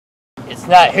It's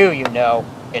not who you know,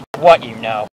 it's what you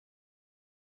know.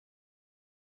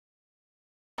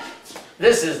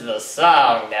 This is the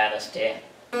Song Dynasty.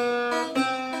 What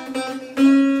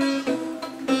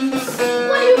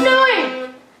are you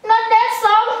doing? Not that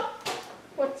song.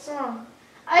 What song?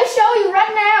 I show you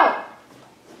right now.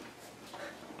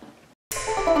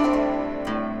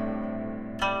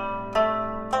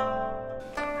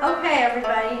 Okay,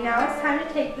 everybody, now it's time to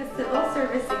take the civil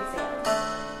service exam.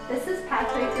 This is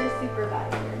Patrick, your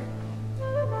supervisor.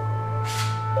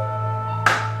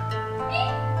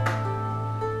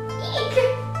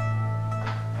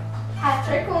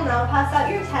 Patrick will now pass out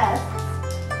your tests.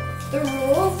 The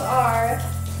rules are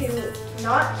to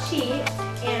not cheat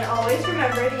and always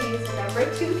remember to use the number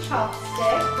 2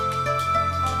 chopstick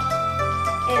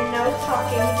and no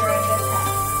talking during the test.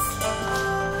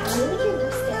 Look at your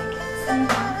lipstick.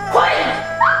 Quiet!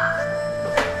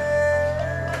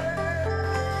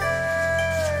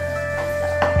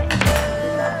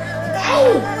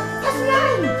 Hey, that's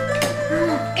mine.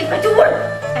 Get back to work!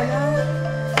 Emma.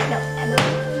 No, Emma.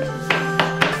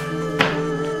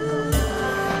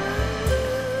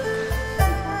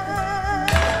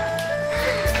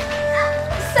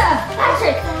 Sir,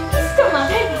 Patrick, he's still my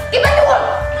baby. Get back to work!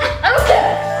 I don't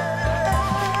care!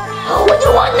 Oh, what do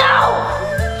you want now?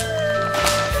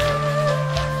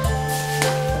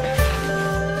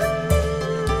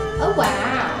 Oh wow.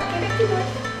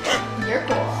 You're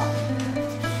cool.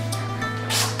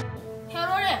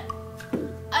 Hello there.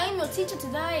 I am your teacher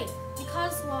today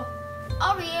because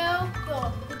Ariel,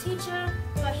 the teacher,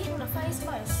 got hit in the face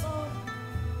by a sword.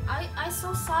 I'm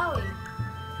so sorry.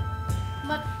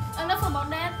 But enough about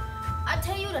that. I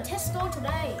tell you the test score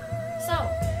today.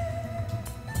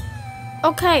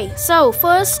 So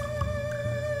first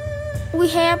we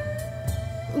have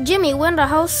Jimmy win the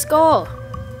whole score.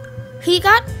 He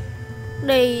got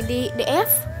the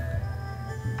F.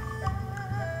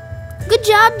 Good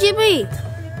job, Jimmy.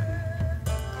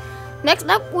 Next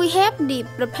up, we have the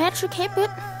Patrick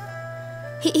Happett.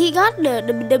 He got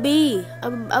the B,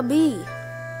 a B.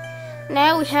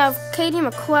 Now we have Katie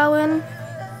McClellan,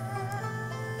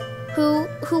 who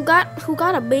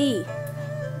got a B.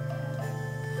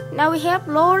 Now we have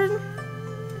Lauren,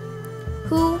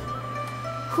 who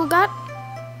got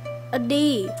a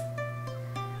D.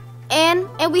 And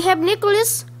we have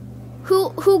Nicholas,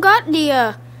 who got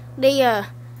the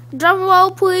drum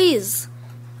roll, please.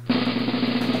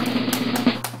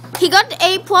 He got the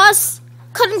A+.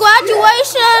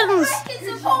 Congratulations! I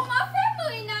can support my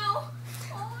family now.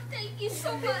 Oh, thank you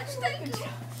so much. Thank you.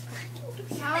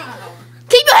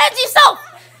 Keep your hands to yourself!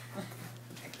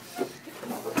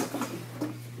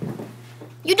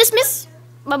 You dismiss.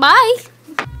 Bye-bye.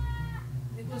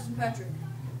 Nicholas and Patrick.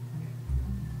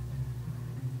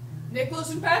 Nicholas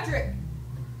and Patrick.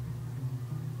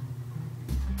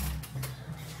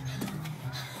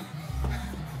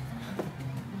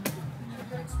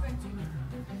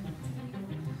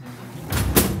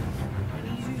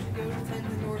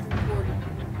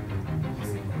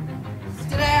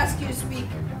 Did I ask you to speak?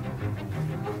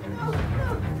 No.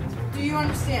 Do you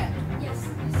understand? Yes.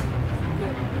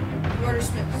 Good. You are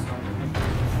dismissed.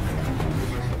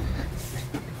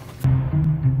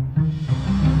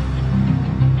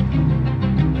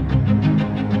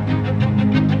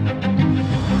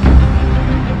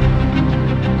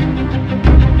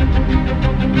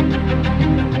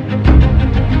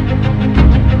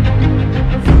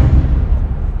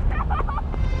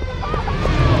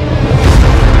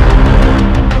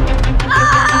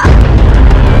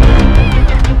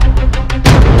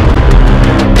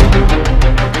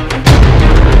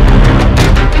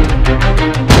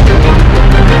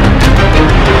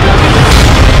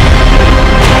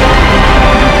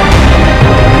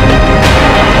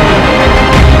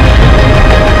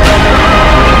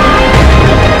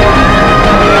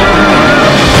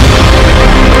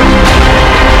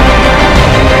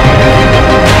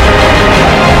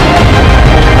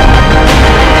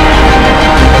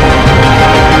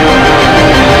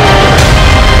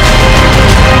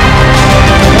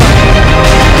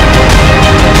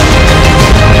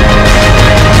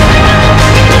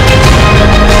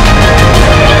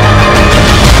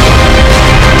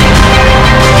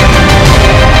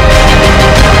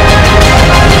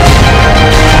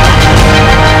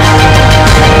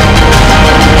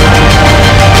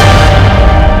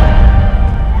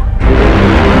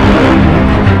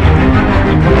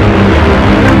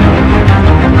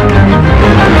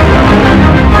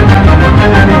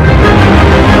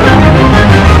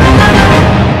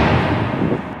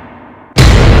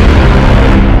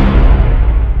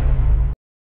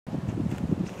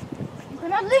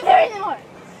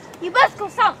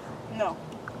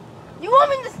 You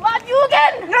want me to slap you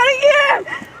again? Not again!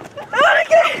 Not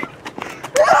again!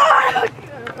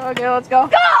 Okay, let's go.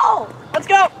 Go! Let's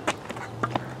go!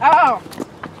 Oh.